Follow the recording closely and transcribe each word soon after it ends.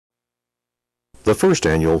The first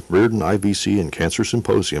annual Riordan IVC and Cancer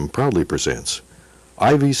Symposium proudly presents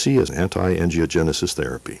IVC as Anti-angiogenesis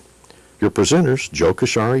Therapy. Your presenters, Joe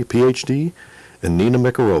Casciari, Ph.D., and Nina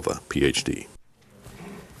Mikirova, Ph.D.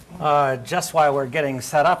 Just while we're getting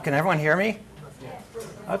set up, can everyone hear me?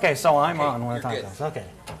 Okay, so I'm on when the time comes. Okay.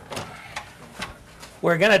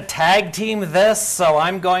 We're going to tag team this, so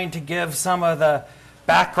I'm going to give some of the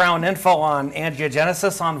background info on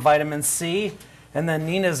angiogenesis on vitamin C, and then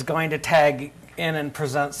Nina's going to tag in and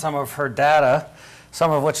present some of her data, some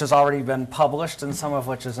of which has already been published and some of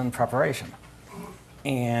which is in preparation.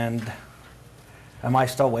 And am I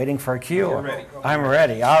still waiting for a cue? You're ready. I'm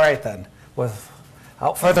ready. All right then.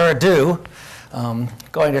 Without further ado,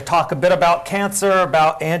 going to talk a bit about cancer,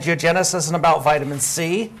 about angiogenesis, and about vitamin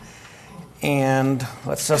C. And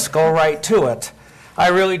let's just go right to it. I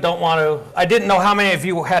really don't want to, I didn't know how many of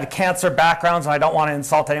you had cancer backgrounds, and I don't want to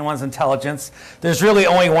insult anyone's intelligence. There's really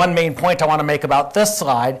only one main point I want to make about this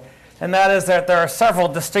slide, and that is that there are several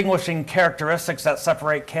distinguishing characteristics that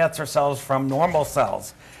separate cancer cells from normal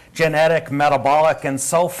cells, genetic, metabolic, and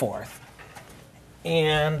so forth.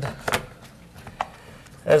 And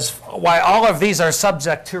why all of these are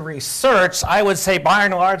subject to research, I would say by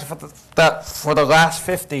and large for the last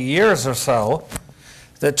 50 years or so,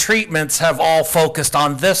 the treatments have all focused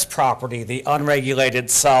on this property, the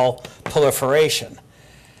unregulated cell proliferation.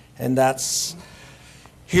 And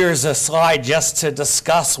here's a slide just to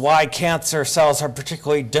discuss why cancer cells are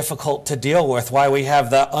particularly difficult to deal with, why we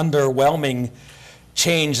have the underwhelming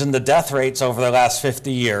change in the death rates over the last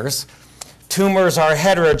 50 years. Tumors are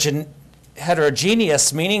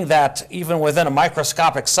heterogeneous, meaning that even within a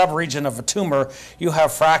microscopic subregion of a tumor, you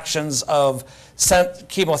have fractions of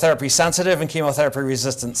chemotherapy sensitive and chemotherapy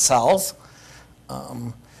resistant cells.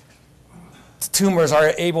 Tumors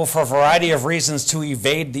are able for a variety of reasons to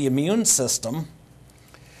evade the immune system.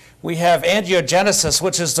 We have angiogenesis,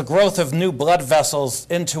 which is the growth of new blood vessels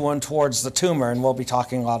into and towards the tumor, and we'll be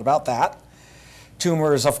talking a lot about that.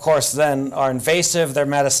 Tumors, of course, then are invasive, they're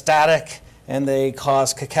metastatic, and they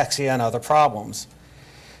cause cachexia and other problems.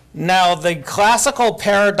 Now, the classical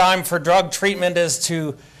paradigm for drug treatment is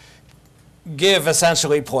to give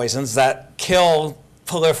essentially poisons that kill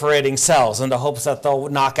proliferating cells in the hopes that they'll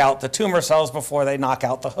knock out the tumor cells before they knock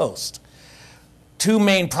out the host. Two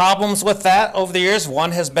main problems with that over the years.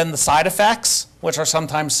 One has been the side effects, which are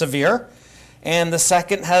sometimes severe, and the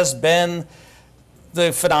second has been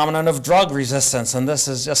the phenomenon of drug resistance, and this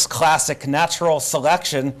is just classic natural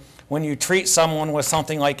selection. When you treat someone with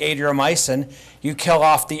something like adriamycin, you kill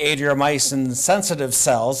off the adriamycin-sensitive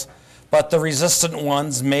cells, but the resistant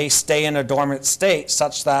ones may stay in a dormant state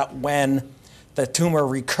such that when the tumor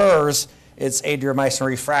recurs, it's adriamycin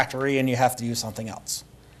refractory and you have to use something else.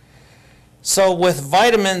 So with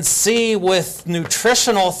vitamin C, with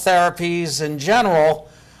nutritional therapies in general,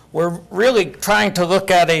 we're really trying to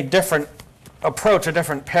look at a different approach, a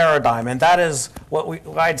different paradigm, and that is what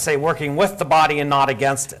I'd say working with the body and not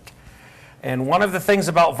against it. And one of the things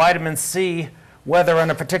about vitamin C, whether in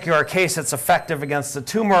a particular case it's effective against the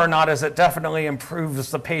tumor or not, is it definitely improves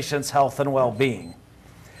the patient's health and well-being.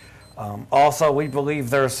 Also, we believe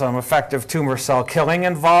there's some effective tumor cell killing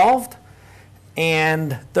involved,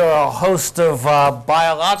 and there are a host of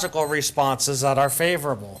biological responses that are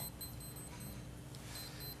favorable,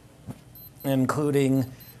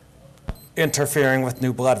 including interfering with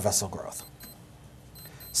new blood vessel growth.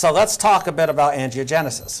 So let's talk a bit about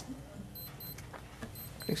angiogenesis.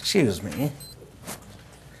 Excuse me.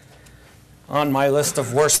 On my list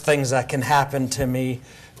of worst things that can happen to me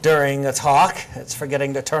during a talk, it's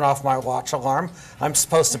forgetting to turn off my watch alarm. I'm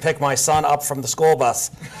supposed to pick my son up from the school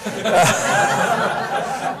bus.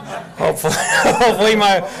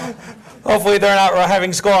 Hopefully they're not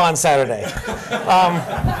having school on Saturday.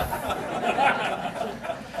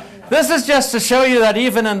 This is just to show you that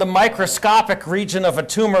even in the microscopic region of a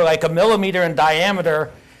tumor, like a millimeter in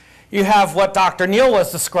diameter, you have what Dr. Neal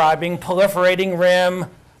was describing, proliferating rim,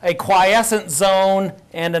 a quiescent zone,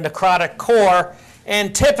 and a necrotic core.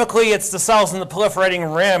 And typically, it's the cells in the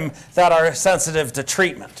proliferating rim that are sensitive to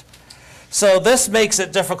treatment. So this makes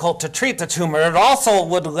it difficult to treat the tumor. It also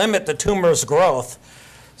would limit the tumor's growth,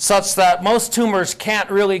 such that most tumors can't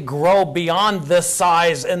really grow beyond this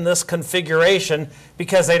size in this configuration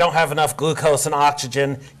because they don't have enough glucose and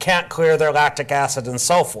oxygen, can't clear their lactic acid, and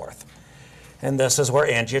so forth. And this is where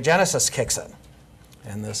angiogenesis kicks in.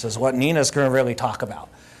 And this is what Nina's going to really talk about.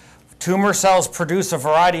 Tumor cells produce a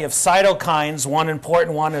variety of cytokines. One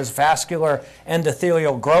important one is vascular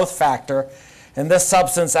endothelial growth factor. And this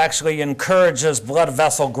substance actually encourages blood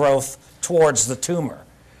vessel growth towards the tumor.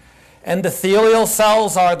 Endothelial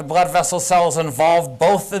cells are the blood vessel cells involved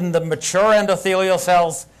both in the mature endothelial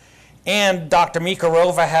cells, and Dr.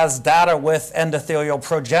 Mikirova has data with endothelial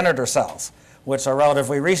progenitor cells, which are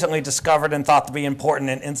relatively recently discovered and thought to be important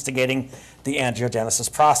in instigating the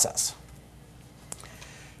angiogenesis process.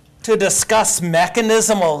 To discuss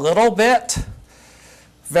mechanism a little bit,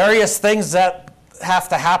 various things that have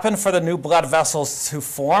to happen for the new blood vessels to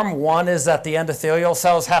form. One is that the endothelial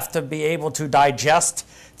cells have to be able to digest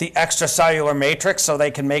the extracellular matrix so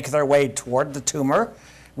they can make their way toward the tumor.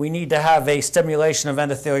 We need to have a stimulation of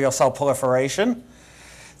endothelial cell proliferation.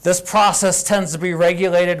 This process tends to be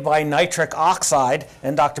regulated by nitric oxide,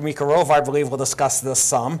 and Dr. Mikirova, I believe, will discuss this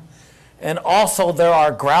some. And also there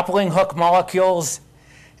are grappling hook molecules,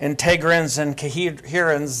 integrins, and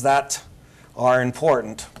coherins that are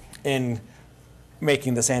important in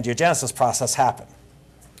making this angiogenesis process happen.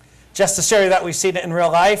 Just to show you that we've seen it in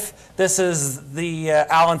real life, this is the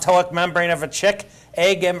allantoic membrane of a chick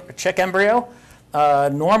embryo,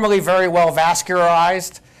 normally very well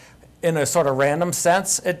vascularized in a sort of random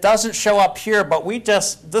sense. It doesn't show up here, but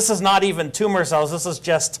this is not even tumor cells, this is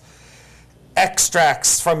just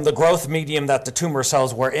extracts from the growth medium that the tumor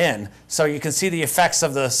cells were in. So you can see the effects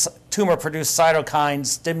of the tumor-produced cytokines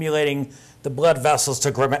stimulating the blood vessels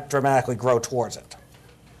to dramatically grow towards it.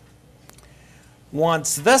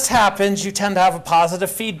 Once this happens, you tend to have a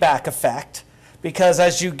positive feedback effect, because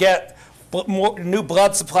as you get more new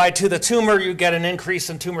blood supply to the tumor, you get an increase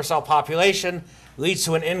in tumor cell population, leads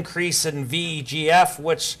to an increase in VEGF,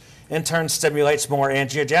 which in turn stimulates more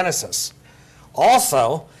angiogenesis.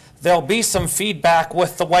 Also, there'll be some feedback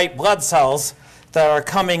with the white blood cells that are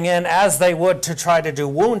coming in as they would to try to do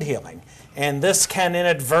wound healing. And this can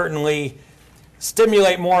inadvertently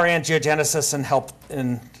stimulate more angiogenesis and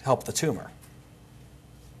help the tumor.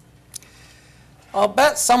 I'll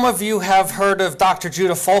bet some of you have heard of Dr.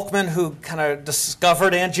 Judah Folkman, who kind of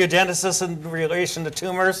discovered angiogenesis in relation to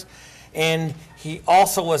tumors. And he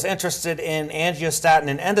also was interested in angiostatin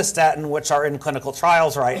and endostatin, which are in clinical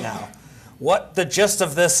trials right now. What the gist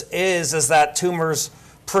of this is that tumors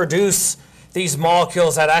produce these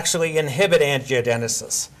molecules that actually inhibit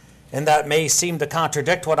angiogenesis. And that may seem to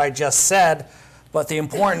contradict what I just said, but the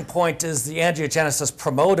important point is the angiogenesis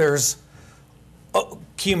promoters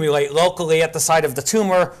accumulate locally at the site of the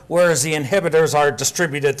tumor, whereas the inhibitors are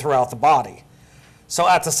distributed throughout the body. So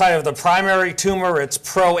at the site of the primary tumor, it's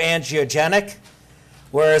pro-angiogenic,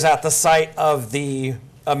 whereas at the site of the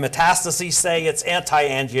metastases, say, it's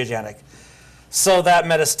anti-angiogenic. So that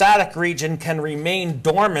metastatic region can remain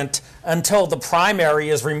dormant until the primary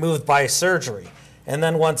is removed by surgery. And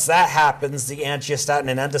then once that happens, the angiostatin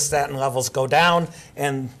and endostatin levels go down,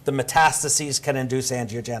 and the metastases can induce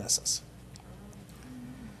angiogenesis.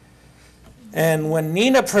 And when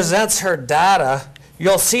Nina presents her data,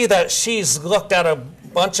 you'll see that she's looked at a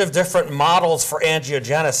bunch of different models for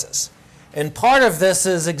angiogenesis. And part of this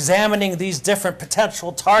is examining these different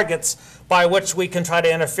potential targets by which we can try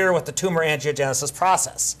to interfere with the tumor angiogenesis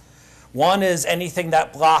process. One is anything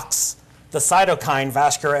that blocks the cytokine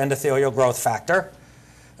vascular endothelial growth factor.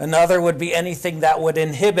 Another would be anything that would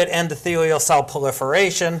inhibit endothelial cell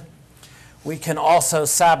proliferation. We can also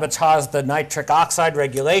sabotage the nitric oxide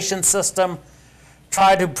regulation system,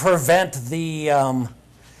 try to prevent the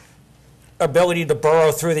ability to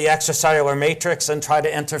burrow through the extracellular matrix, and try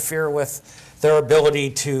to interfere with their ability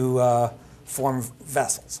to form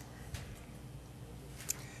vessels.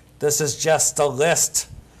 This is just a list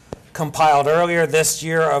compiled earlier this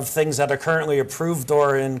year of things that are currently approved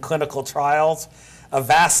or in clinical trials.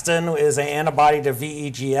 Avastin is an antibody to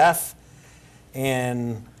VEGF,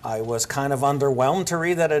 and I was kind of underwhelmed to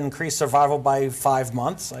read that it increased survival by 5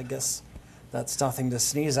 months. I guess that's nothing to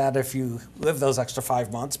sneeze at if you live those extra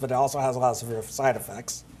 5 months, but it also has a lot of severe side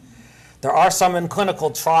effects. There are some in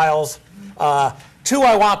clinical trials. Two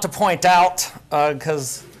I want to point out,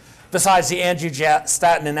 because besides the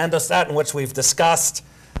angiostatin and endostatin, which we've discussed,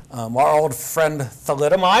 our old friend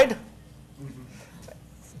thalidomide.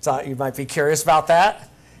 Thought you might be curious about that.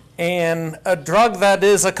 And a drug that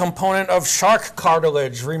is a component of shark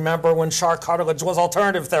cartilage. Remember when shark cartilage was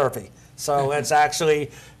alternative therapy? So it's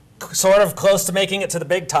actually sort of close to making it to the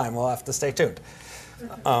big time. We'll have to stay tuned.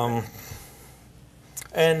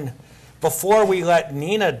 And before we let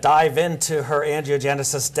Nina dive into her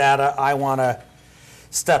angiogenesis data, I want to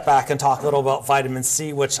step back and talk a little about vitamin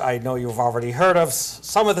C, which I know you've already heard of.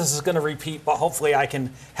 Some of this is going to repeat, but hopefully I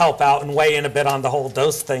can help out and weigh in a bit on the whole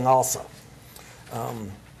dose thing also.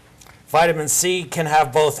 Vitamin C can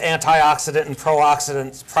have both antioxidant and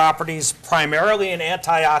pro-oxidant properties, primarily an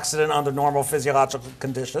antioxidant under normal physiological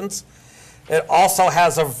conditions. It also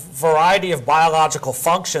has a variety of biological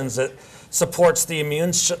functions. It supports the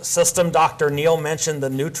immune system. Dr. Neal mentioned the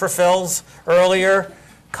neutrophils earlier,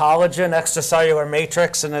 collagen, extracellular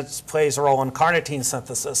matrix, and it plays a role in carnitine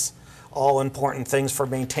synthesis, all important things for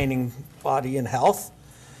maintaining body and health.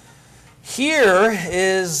 Here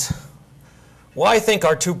is what I think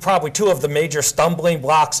are probably two of the major stumbling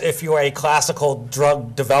blocks if you're a classical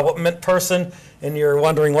drug development person and you're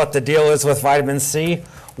wondering what the deal is with vitamin C.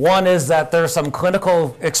 One is that there's some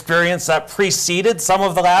clinical experience that preceded some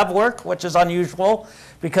of the lab work, which is unusual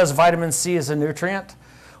because vitamin C is a nutrient.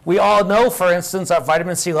 We all know, for instance, that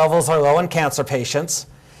vitamin C levels are low in cancer patients.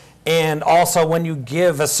 And also when you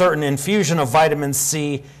give a certain infusion of vitamin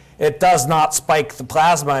C, it does not spike the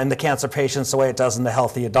plasma in the cancer patients the way it does in the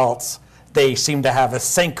healthy adults. They seem to have a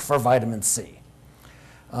sink for vitamin C.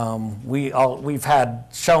 We've had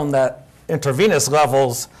shown that intravenous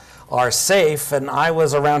levels are safe, and I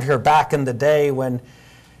was around here back in the day when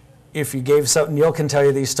if you gave, Neil can tell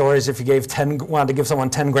you these stories, if you wanted to give someone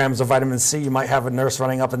 10 grams of vitamin C, you might have a nurse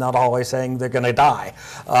running up and down the hallway saying they're going to die.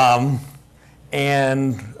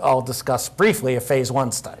 And I'll discuss briefly a phase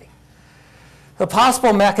 1 study. The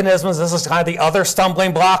possible mechanisms, this is kind of the other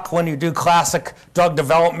stumbling block. When you do classic drug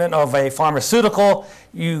development of a pharmaceutical,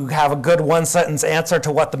 you have a good one-sentence answer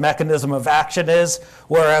to what the mechanism of action is.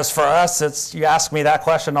 Whereas for us, you ask me that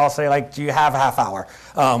question, I'll say, like, do you have a half hour?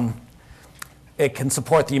 It can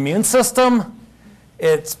support the immune system.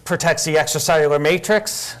 It protects the extracellular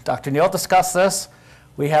matrix. Dr. Neal discussed this.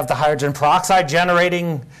 We have the hydrogen peroxide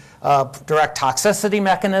generating direct toxicity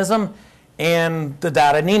mechanism. And the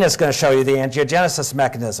data Nina's going to show you, the angiogenesis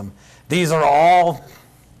mechanism. These are all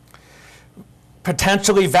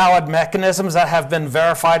potentially valid mechanisms that have been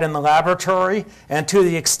verified in the laboratory. And to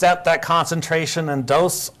the extent that concentration and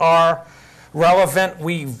dose are relevant,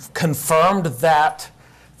 we've confirmed that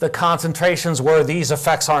the concentrations where these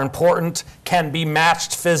effects are important can be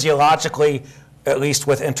matched physiologically, at least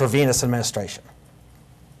with intravenous administration.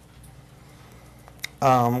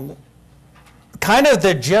 Kind of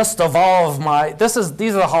the gist of all of my, these are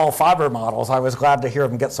the hollow fiber models. I was glad to hear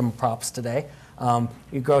them get some props today.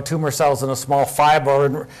 You grow tumor cells in a small fiber,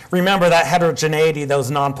 and remember that heterogeneity, those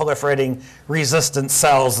non-proliferating resistant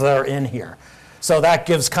cells that are in here. So that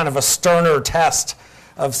gives kind of a sterner test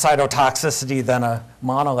of cytotoxicity than a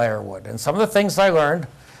monolayer would. And some of the things I learned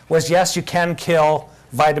was, yes, you can kill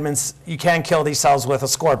vitamins, you can kill these cells with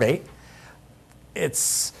ascorbate.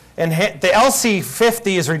 And the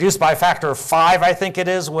LC50 is reduced by a factor of 5, I think it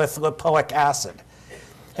is, with lipoic acid.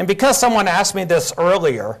 And because someone asked me this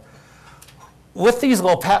earlier, with these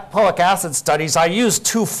lipoic acid studies, I use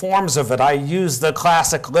two forms of it. I use the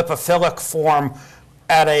classic lipophilic form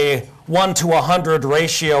at a 1 to 100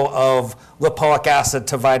 ratio of lipoic acid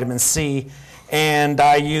to vitamin C, and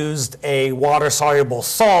I used a water-soluble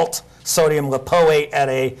salt, sodium lipoate, at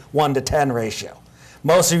a 1 to 10 ratio.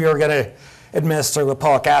 Most of you are going to administer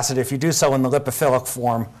lipoic acid if you do so in the lipophilic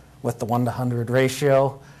form with the 1 to 100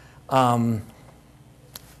 ratio.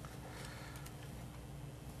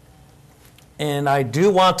 And I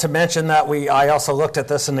do want to mention that I also looked at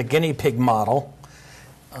this in the guinea pig model.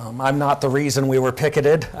 I'm not the reason we were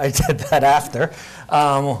picketed. I did that after.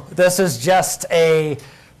 This is just a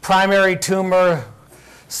primary tumor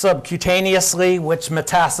subcutaneously, which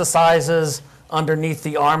metastasizes underneath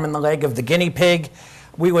the arm and the leg of the guinea pig.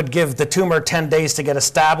 We would give the tumor 10 days to get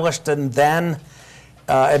established and then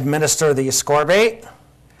administer the ascorbate.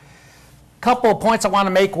 Couple of points I want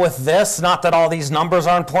to make with this, not that all these numbers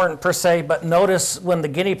are important per se, but notice when the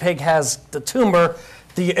guinea pig has the tumor,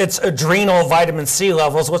 its adrenal vitamin C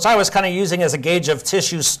levels, which I was kind of using as a gauge of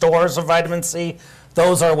tissue stores of vitamin C,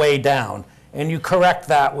 those are way down. And you correct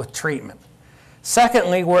that with treatment.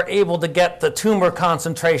 Secondly, we're able to get the tumor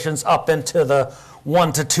concentrations up into the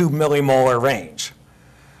 1 to 2 millimolar range.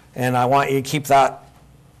 And I want you to keep that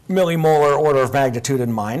millimolar order of magnitude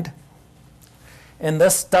in mind. In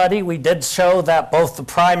this study, we did show that both the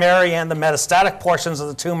primary and the metastatic portions of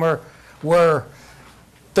the tumor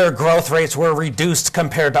their growth rates were reduced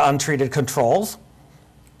compared to untreated controls.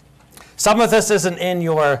 Some of this isn't in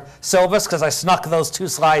your syllabus because I snuck those 2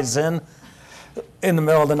 slides in the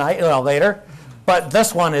middle of the night, later. But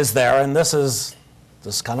this one is there, and this is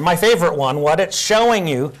kind of my favorite one. What it's showing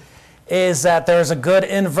you is that there's a good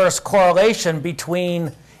inverse correlation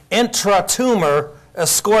between intra-tumor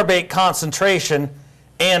ascorbate concentration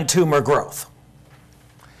and tumor growth.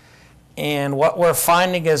 And what we're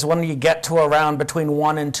finding is when you get to around between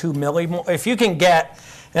 1 and 2 millimolar, if you can get,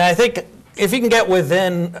 and I think if you can get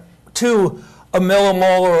within a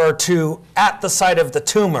millimolar or 2 at the site of the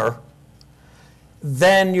tumor,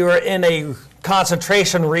 then you're in a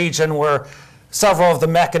concentration region where several of the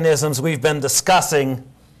mechanisms we've been discussing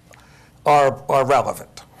are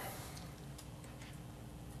relevant.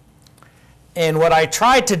 And what I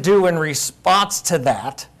tried to do in response to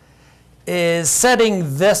that is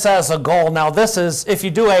setting this as a goal. Now this is, if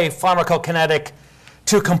you do a pharmacokinetic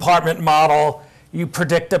two-compartment model, you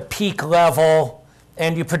predict a peak level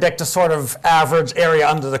and you predict a sort of average area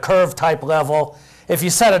under the curve type level. If you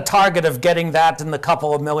set a target of getting that in the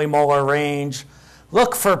couple of millimolar range,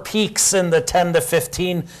 look for peaks in the 10 to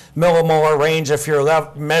 15 millimolar range if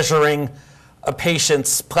you're measuring a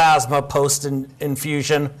patient's plasma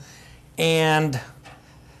post-infusion. And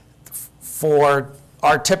for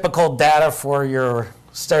our typical data for your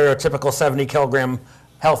stereotypical 70 kilogram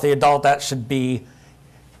healthy adult, that should be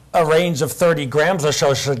a range of 30 grams or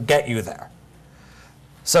so should get you there.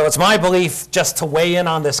 So it's my belief, just to weigh in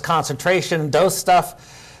on this concentration and dose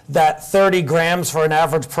stuff, that 30 grams for an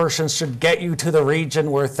average person should get you to the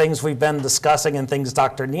region where things we've been discussing and things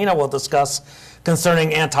Dr. Nina will discuss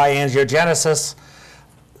concerning anti-angiogenesis,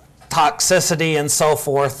 toxicity, and so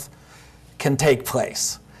forth can take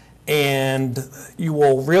place. And you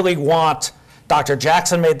will really want, Dr.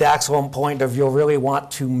 Jackson made the excellent point of you'll really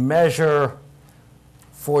want to measure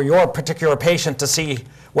for your particular patient to see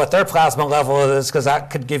what their plasma level is, because that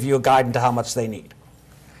could give you a guide into how much they need.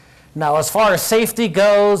 Now, as far as safety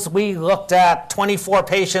goes, we looked at 24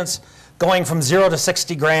 patients going from 0 to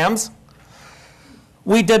 60 grams.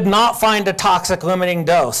 We did not find a toxic limiting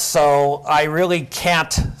dose, so I really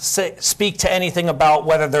can't speak to anything about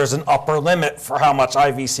whether there's an upper limit for how much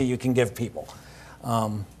IVC you can give people.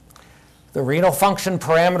 The renal function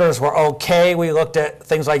parameters were okay. We looked at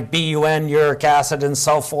things like BUN, uric acid, and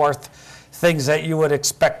so forth, things that you would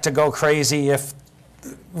expect to go crazy if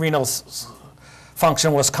renal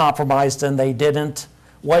function was compromised, and they didn't.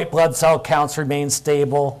 White blood cell counts remained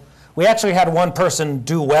stable. We actually had one person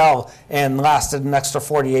do well and lasted an extra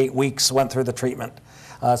 48 weeks, went through the treatment.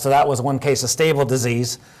 So that was one case of stable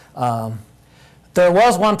disease. There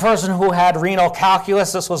was one person who had renal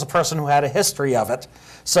calculus. This was a person who had a history of it.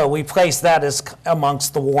 So we placed that as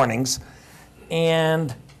amongst the warnings.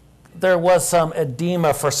 And there was some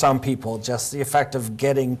edema for some people, just the effect of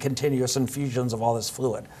getting continuous infusions of all this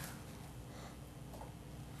fluid.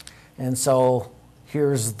 And so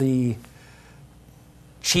here's the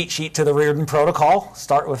cheat sheet to the Riordan protocol.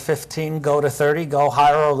 Start with 15, go to 30, go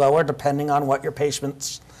higher or lower depending on what your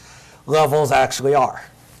patient's levels actually are.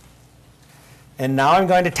 And now I'm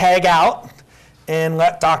going to tag out and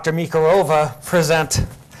let Dr. Mikirova present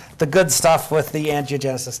the good stuff with the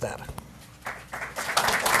angiogenesis data.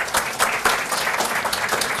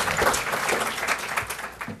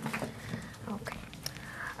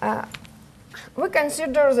 Okay. We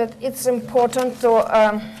consider that it's important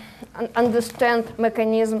to understand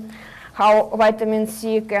mechanism how vitamin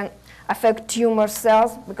C can affect tumor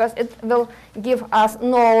cells, because it will give us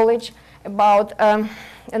knowledge about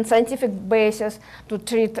and scientific basis to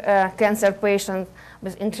treat cancer patients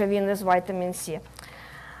with intravenous vitamin C.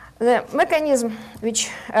 The mechanism which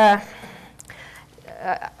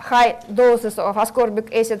high doses of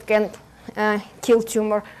ascorbic acid can kill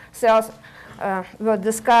tumor cells were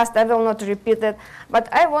discussed. I will not repeat it, but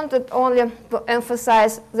I wanted only to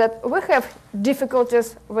emphasize that we have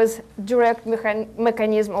difficulties with direct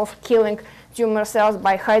mechanism of killing tumor cells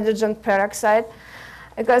by hydrogen peroxide,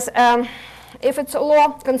 because if it's a low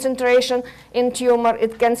concentration in tumor,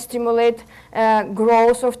 it can stimulate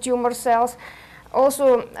growth of tumor cells.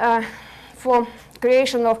 Also, for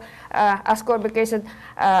creation of ascorbic acid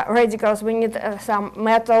radicals, we need some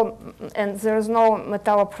metal, and there is no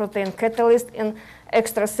metalloprotein catalyst in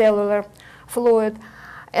extracellular fluid.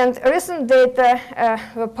 And recent data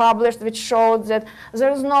were published which showed that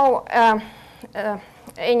there is no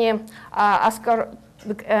any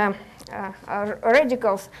ascorbic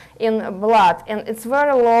radicals in blood, and it's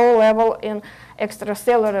very low level in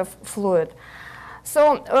extracellular fluid.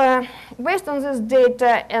 So based on this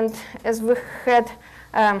data, and as we had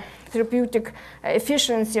therapeutic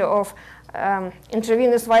efficiency of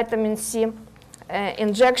intravenous vitamin C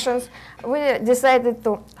injections, we decided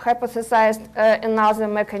to hypothesize another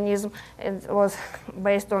mechanism. It was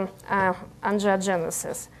based on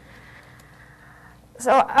angiogenesis.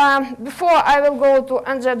 So before I will go to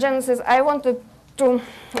angiogenesis, I wanted to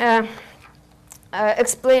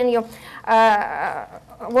explain you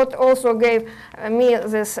what also gave me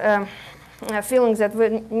this feeling that we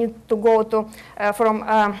need to go to from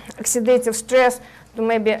oxidative stress to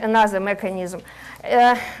maybe another mechanism.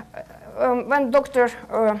 When Dr.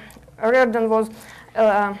 Riordan was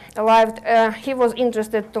alive, he was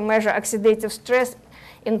interested to measure oxidative stress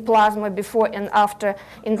in plasma before and after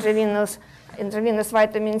intravenous intravenous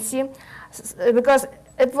vitamin C, because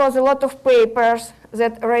it was a lot of papers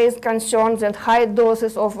that raised concerns that high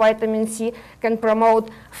doses of vitamin C can promote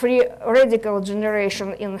free radical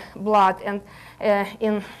generation in blood and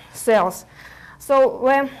in cells. So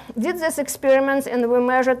we did these experiments and we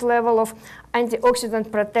measured level of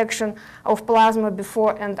antioxidant protection of plasma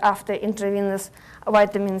before and after intravenous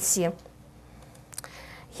vitamin C.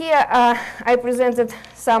 Here I presented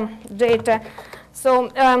some data. So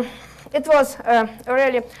it was a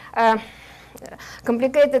really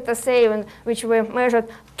complicated assay in which we measured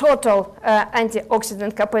total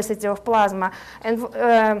antioxidant capacity of plasma. And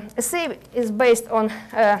assay is based on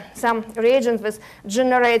some reagent which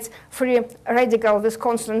generates free radical with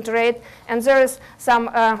constant rate. And there is some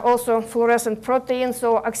also fluorescent protein.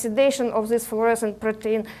 So oxidation of this fluorescent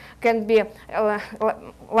protein can be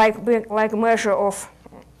like a measure of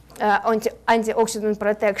antioxidant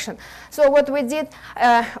protection. So what we did,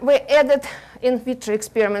 we added in vitro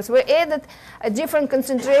experiments, we added different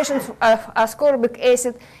concentrations of ascorbic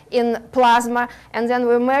acid in plasma, and then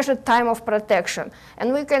we measured time of protection.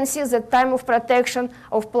 And we can see that time of protection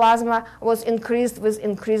of plasma was increased with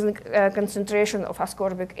increasing concentration of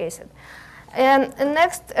ascorbic acid. And in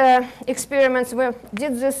next experiments, we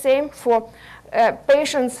did the same for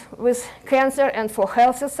patients with cancer and for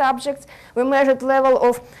healthy subjects. We measured level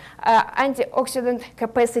of antioxidant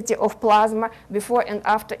capacity of plasma before and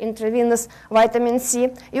after intravenous vitamin C.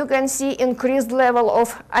 You can see increased level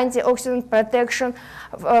of antioxidant protection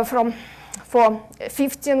for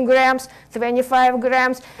 15 grams, 25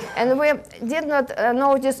 grams, and we did not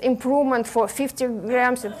notice improvement for 50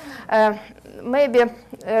 grams. Maybe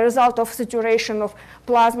a result of saturation of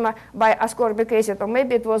plasma by ascorbic acid, or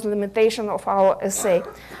maybe it was limitation of our assay.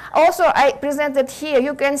 Also, I presented here,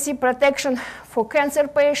 you can see protection for cancer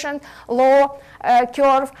patient, low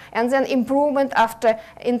curve, and then improvement after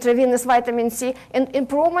intravenous vitamin C. And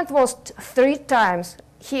improvement was 3 times.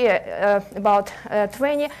 Here, about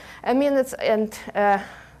 20 minutes, and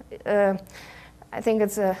I think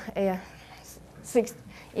it's 60.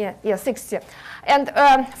 Yeah, 60. And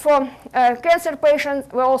for cancer patients,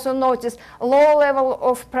 we also noticed low level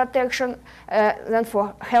of protection than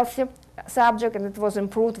for healthy subject, and it was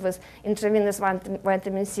improved with intravenous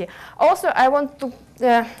vitamin C. Also, I want to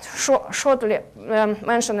shortly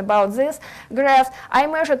mention about this graph. I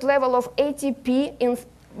measured level of ATP in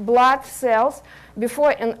blood cells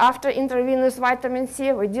before and after intravenous vitamin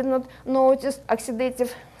C. We did not notice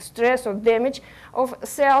oxidative stress or damage of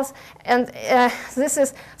cells, and this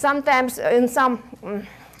is sometimes in some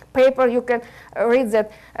paper you can read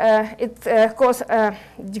that it causes a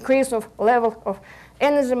decrease of level of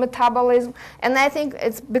energy metabolism, and I think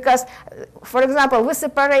it's because, for example, we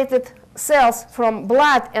separated cells from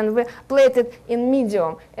blood and we plated in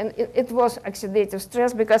medium, and it was oxidative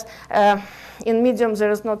stress because in medium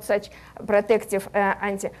there is not such protective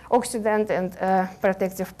antioxidant and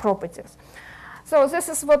protective properties. So this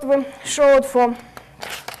is what we showed for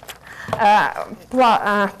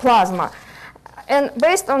plasma. And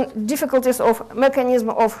based on difficulties of mechanism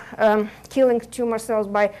of killing tumor cells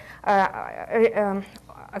by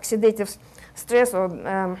oxidative stress or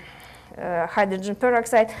hydrogen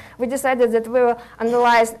peroxide, we decided that we will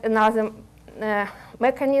analyze another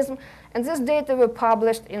mechanism. And this data were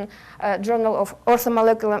published in Journal of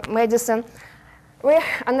Orthomolecular Medicine. We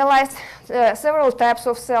analyzed several types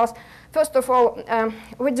of cells. First of all,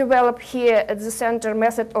 we developed here at the center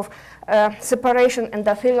method of separation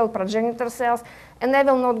endothelial progenitor cells, and I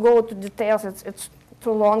will not go to details, it's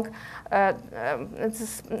too long.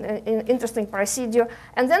 It's an interesting procedure.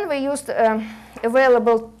 And then we used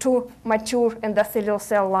available 2 mature endothelial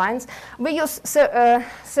cell lines. We used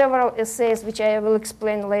several assays, which I will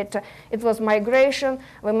explain later. It was migration.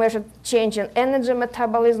 We measured change in energy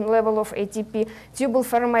metabolism, level of ATP, tubule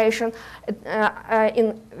formation,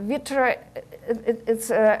 in vitro it's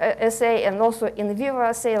assay, and also in vivo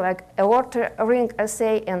assay, like aorta ring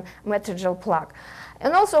assay and matrigel plaque.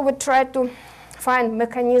 And also we tried to find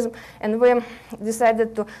mechanism, and we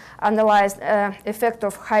decided to analyze effect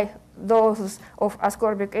of high doses of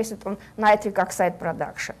ascorbic acid on nitric oxide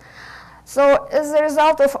production. So as a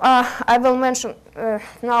result of, I will mention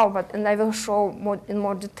now, and I will show in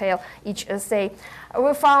more detail each assay,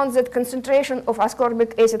 we found that concentration of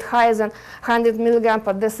ascorbic acid higher than 100 milligram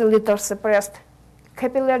per deciliter suppressed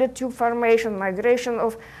capillary tube formation, migration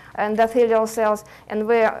of endothelial cells, and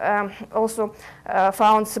we also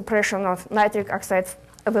found suppression of nitric oxide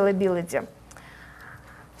availability.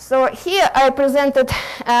 So here I presented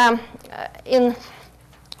in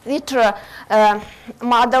vitro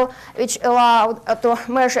model which allowed to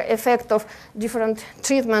measure effect of different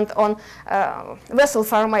treatment on vessel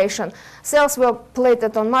formation. Cells were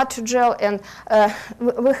plated on matrigel, and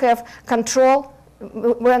we have control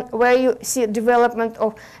where you see development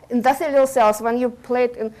of endothelial cells when you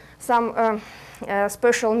plate in some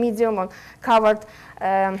special medium on covered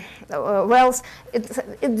wells,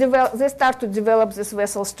 they start to develop this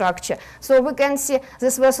vessel structure. So we can see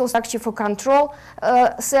this vessel structure for control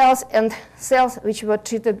cells and cells which were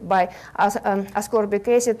treated by ascorbic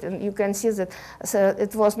acid, and you can see that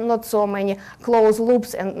it was not so many closed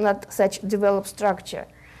loops and not such developed structure.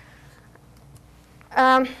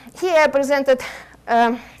 Here I presented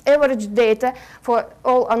average data for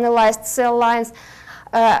all analyzed cell lines.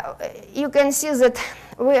 You can see that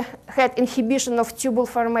we had inhibition of tubule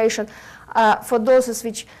formation for doses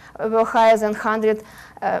which were higher than 100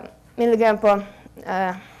 milligram per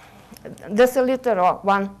deciliter or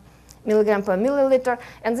 1 milligram per milliliter,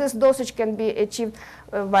 and this dosage can be achieved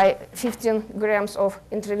by 15 grams of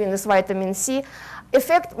intravenous vitamin C.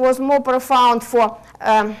 Effect was more profound for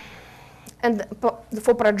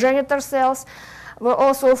progenitor cells. We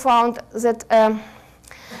also found that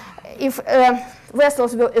if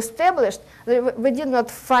vessels were established, we did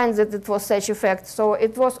not find that it was such effect. So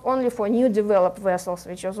it was only for new developed vessels,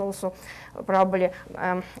 which was also probably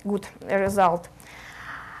good result.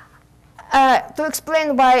 To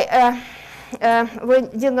explain why we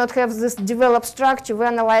did not have this developed structure, we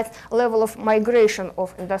analyzed level of migration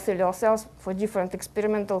of endothelial cells for different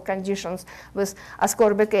experimental conditions with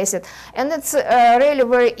ascorbic acid. And it's really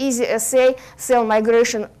very easy assay, cell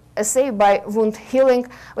migration assay by wound healing.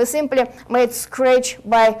 We simply made scratch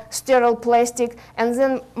by sterile plastic and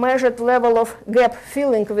then measured level of gap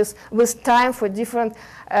filling with time for different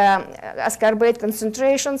ascorbate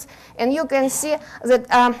concentrations. And you can see that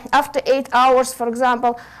after 8 hours, for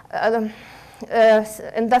example,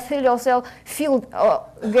 endothelial cell filled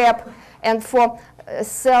gap, and for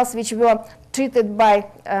cells which were treated by,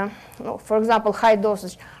 for example, high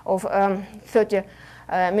dosage of 30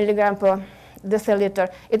 milligram per deciliter,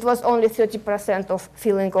 it was only 30% of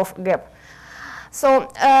filling of gap. So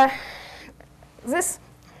this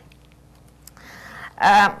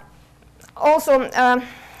also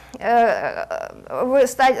we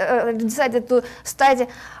decided to study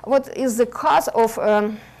what is the cause of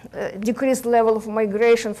decreased level of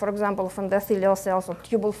migration, for example, of endothelial cells or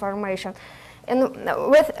tubule formation. And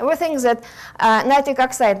we think that nitric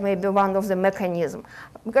oxide may be one of the mechanisms,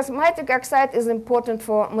 because nitric oxide is important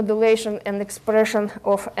for modulation and expression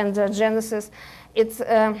of angiogenesis. It's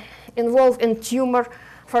involved in tumor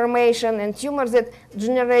formation, and tumors that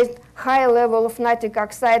generate high level of nitric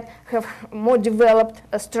oxide have more developed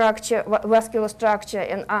structure, vascular structure,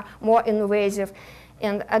 and are more invasive.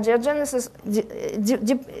 And angiogenesis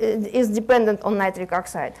is dependent on nitric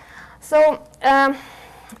oxide. So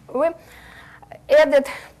we added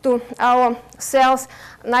to our cells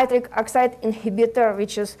nitric oxide inhibitor,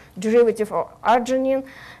 which is derivative of arginine,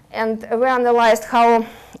 and we analyzed how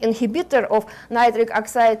inhibitor of nitric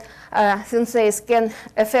oxide synthase can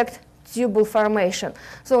affect tubule formation.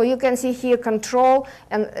 So you can see here control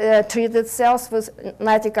and treated cells with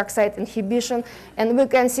nitric oxide inhibition, and we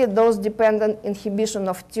can see dose-dependent inhibition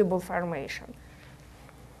of tubule formation.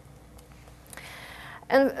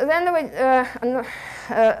 And then we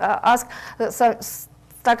ask some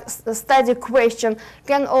study question: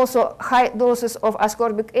 can also high doses of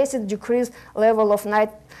ascorbic acid decrease level of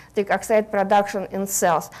nitric oxide production in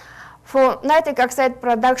cells? For nitric oxide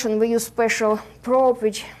production, we use special probe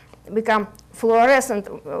which become fluorescent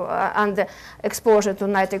under exposure to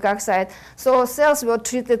nitric oxide. So cells were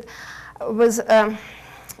treated with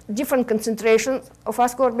different concentrations of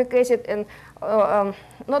ascorbic acid, and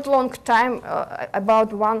not long time,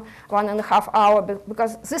 about 1.5 hours,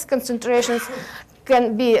 because these concentrations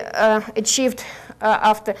can be achieved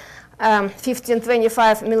after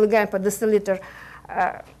 15-25 milligram per deciliter,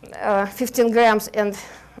 15 grams and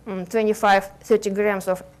 25-30 grams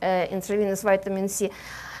of intravenous vitamin C.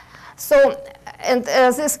 So, and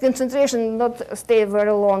this concentration not stay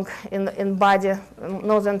very long in body,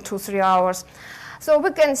 more than 2-3 hours. So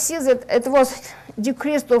we can see that it was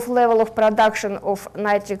decreased of level of production of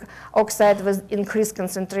nitric oxide with increased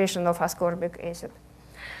concentration of ascorbic acid.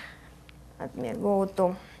 Let me go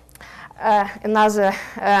to another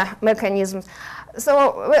mechanism.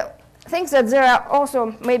 So we think that there are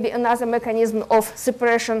also maybe another mechanism of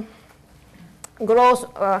suppression growth,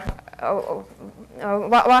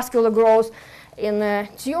 vascular growth in a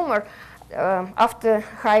tumor after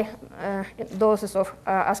high doses of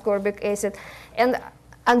ascorbic acid. And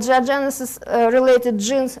angiogenesis related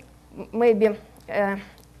genes may be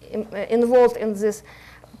involved in this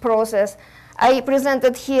process. I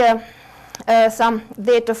presented here some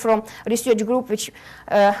data from research group which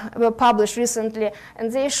were published recently,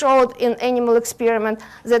 and they showed in animal experiment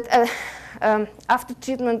that after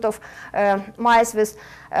treatment of mice with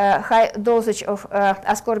high dosage of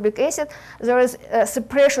ascorbic acid, there is a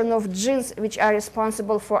suppression of genes which are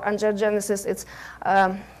responsible for angiogenesis. It's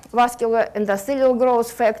vascular endothelial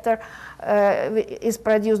growth factor is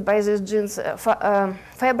produced by these genes,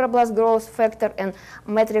 fibroblast growth factor, and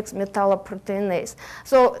matrix metalloproteinase.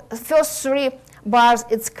 So first three bars,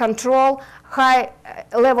 it's control. High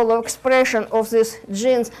level of expression of these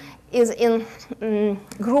genes is in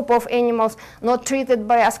group of animals not treated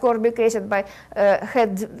by ascorbic acid, but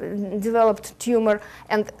had developed tumor,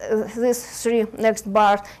 and these three next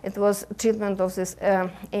bars, it was treatment of these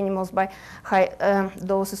animals by high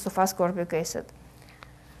doses of ascorbic acid.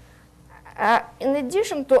 In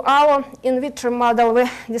addition to our in vitro model, we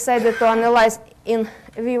decided to analyze in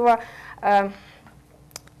vivo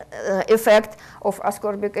effect of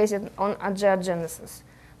ascorbic acid on angiogenesis.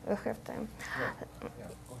 We have time.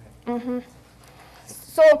 Mm-hmm.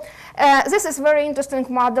 So this is very interesting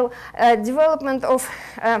model, development of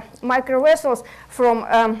microvessels from,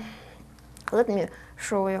 let me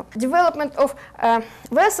show you. Development of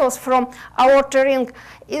vessels from aorta ring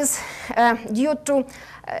is due to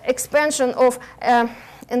expansion of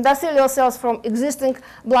endothelial cells from existing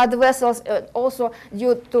blood vessels, also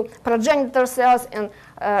due to progenitor cells and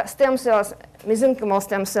stem cells, mesenchymal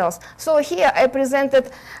stem cells. So here I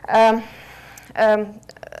presented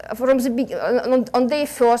from the on day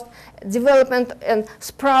first, development and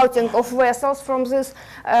sprouting of vessels from these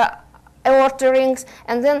aorta rings,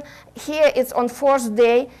 and then here it's on fourth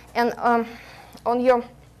day, and on your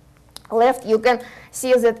left you can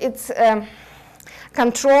see that it's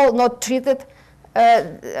control, not treated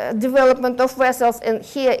development of vessels, and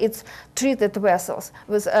here it's treated vessels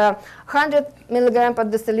with 100 milligram per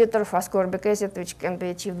deciliter of ascorbic acid, which can be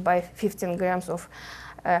achieved by 15 grams of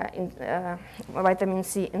vitamin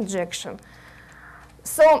C injection.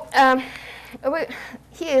 So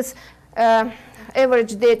here is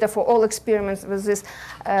average data for all experiments with this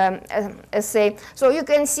assay. So you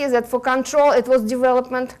can see that for control it was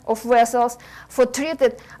development of vessels. For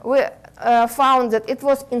treated, we found that it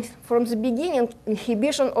was from the beginning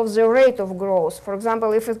inhibition of the rate of growth. For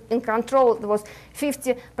example, if in control it was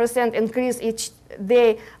 50% increase each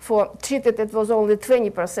day, for treated it was only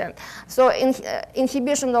 20%. So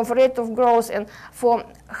inhibition of rate of growth, and for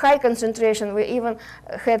high concentration we even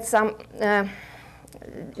had some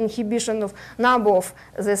inhibition of number of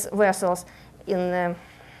these vessels in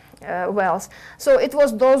wells. So it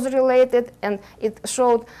was dose related, and it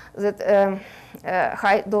showed that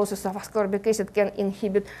high doses of ascorbic acid can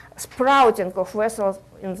inhibit sprouting of vessels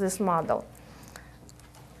in this model.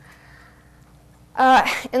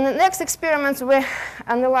 In the next experiments, we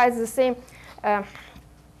analyzed the same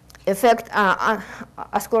effect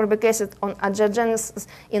ascorbic acid on angiogenesis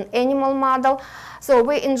in animal model. So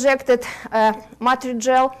we injected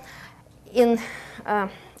matrigel in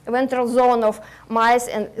ventral zone of mice,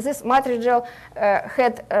 and this matrigel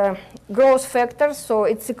had growth factors, so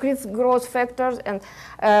it secretes growth factors, and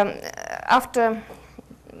after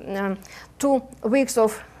 2 weeks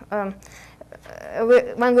of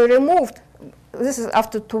when we removed, this is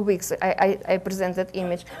after 2 weeks, I presented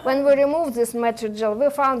image. When we removed this matrigel, we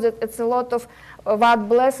found that it's a lot of blood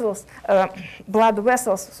vessels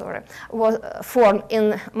was formed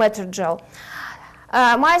in matrigel.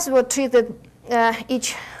 Mice were treated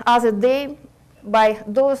each other day by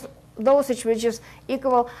dosage which is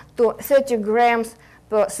equal to 30 grams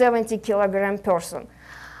per 70 kilogram person.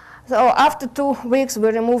 So after 2 weeks, we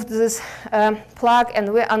removed this plaque,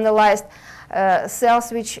 and we analyzed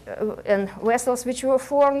cells and vessels which were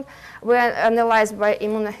formed. We analyzed by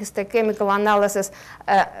immunohistochemical analysis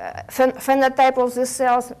phenotype of the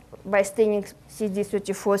cells by staining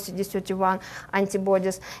CD34, CD31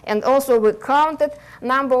 antibodies, and also we counted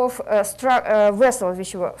number of vessels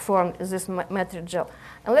which were formed in this matrigel.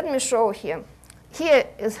 And let me show here. Here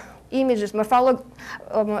is images,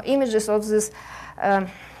 images of this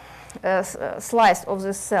slice of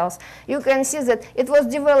the cells. You can see that it was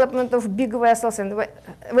development of big vessels, and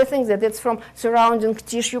we think that it's from surrounding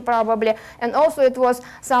tissue probably, and also it was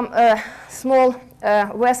some small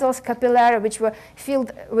vessels, capillary, which were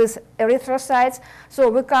filled with erythrocytes. So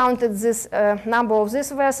we counted this number of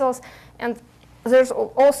these vessels, and there's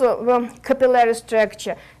also capillary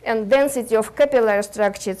structure, and density of capillary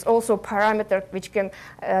structure. It's also a parameter which can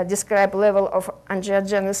describe level of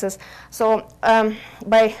angiogenesis. So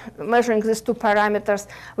by measuring these two parameters,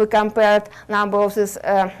 we compared number of these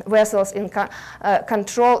vessels in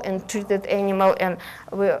control and treated animal, and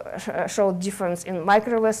we showed difference in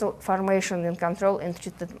microvessel formation in control and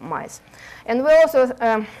treated mice. And we also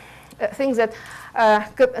think that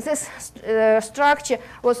this structure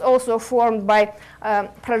was also formed by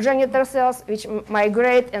progenitor cells, which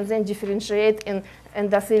migrate and then differentiate in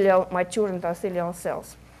endothelial, mature endothelial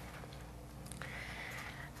cells.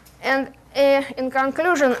 And in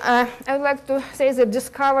conclusion, I would like to say that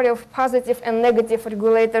discovery of positive and negative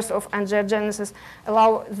regulators of angiogenesis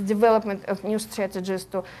allow the development of new strategies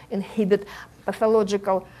to inhibit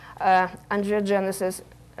pathological angiogenesis,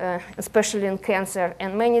 especially in cancer.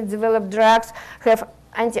 And many developed drugs have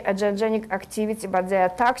anti-angiogenic activity, but they are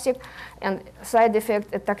toxic, and side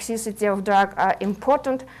effect and toxicity of drug are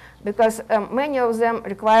important because many of them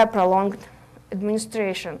require prolonged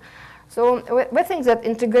administration. So we think that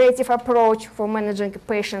integrative approach for managing a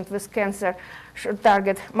patient with cancer should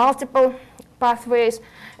target multiple pathways,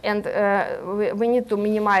 and we need to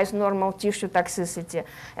minimize normal tissue toxicity.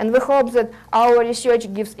 And we hope that our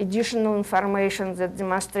research gives additional information that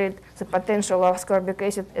demonstrate the potential of ascorbic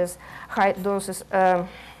acid as high doses,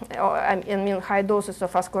 high doses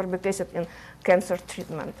of ascorbic acid in cancer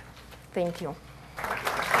treatment. Thank you.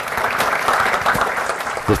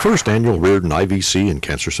 The first annual Riordan IVC and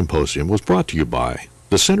Cancer Symposium was brought to you by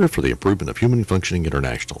the Center for the Improvement of Human Functioning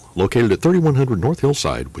International, located at 3100 North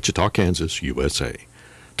Hillside, Wichita, Kansas, USA.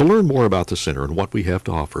 To learn more about the center and what we have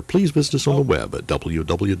to offer, please visit us on the web at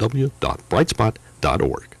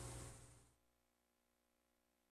www.brightspot.org.